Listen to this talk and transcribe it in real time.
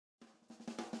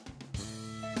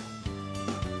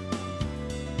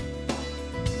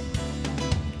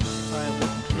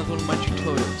to one of my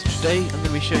tutorials. Today I'm going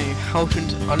to be showing you how to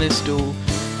uninstall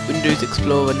Windows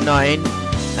Explorer 9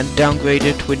 and downgrade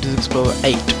it to Windows Explorer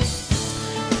 8.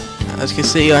 As you can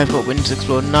see, I've got Windows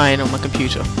Explorer 9 on my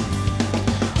computer.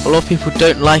 A lot of people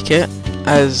don't like it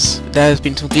as there has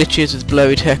been some glitches with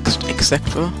blurry text,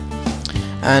 etc.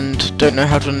 and don't know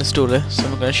how to uninstall it, so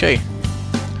I'm going to show you.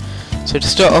 So to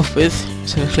start off with,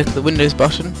 so click the Windows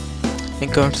button, then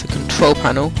go into the control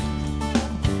panel.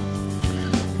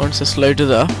 Once it's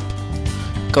loaded up,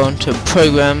 go into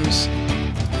programs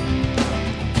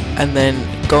and then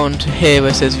go on to here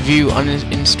where it says view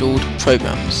uninstalled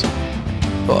programs,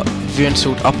 or view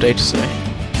installed updates, sorry.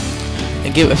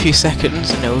 And give it a few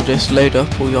seconds and it will just load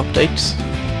up all your updates.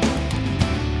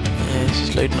 It's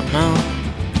just loading up now.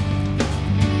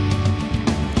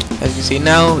 As you can see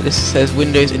now, this says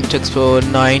Windows Internet Explorer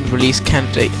 9 release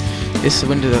candidate. This is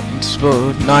Windows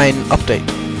Explorer 9 update.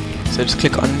 So just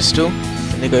click uninstall,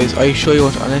 and it goes, are you sure you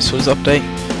want to uninstall this update?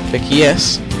 Click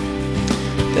yes.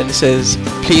 Then it says,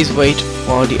 please wait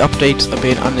while the updates are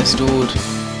being uninstalled.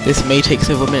 This may take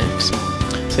several minutes.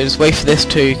 So just wait for this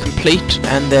to complete,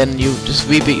 and then you just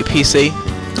reboot your PC,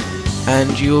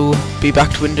 and you'll be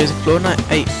back to Windows Explorer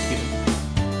 8.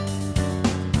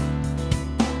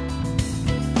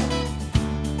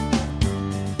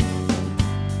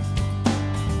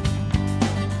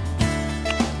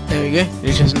 There we go,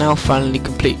 it is now finally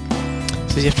complete.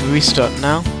 So you have to restart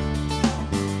now.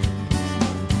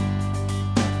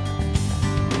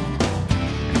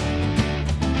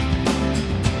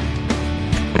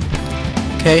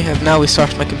 Okay, I've now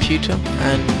restarted my computer,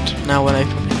 and now when I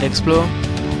open Internet Explorer,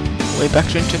 way back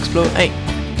to Internet Explorer 8,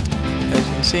 as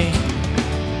you can see.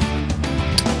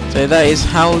 So that is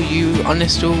how you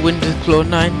uninstall Windows Explorer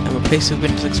 9 and replace it with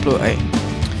Windows Explorer 8.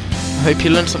 I hope you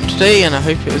learned something today, and I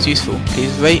hope it was useful.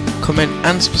 Please rate, comment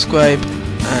and subscribe,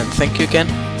 and thank you again.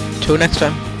 Till next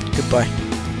time, goodbye.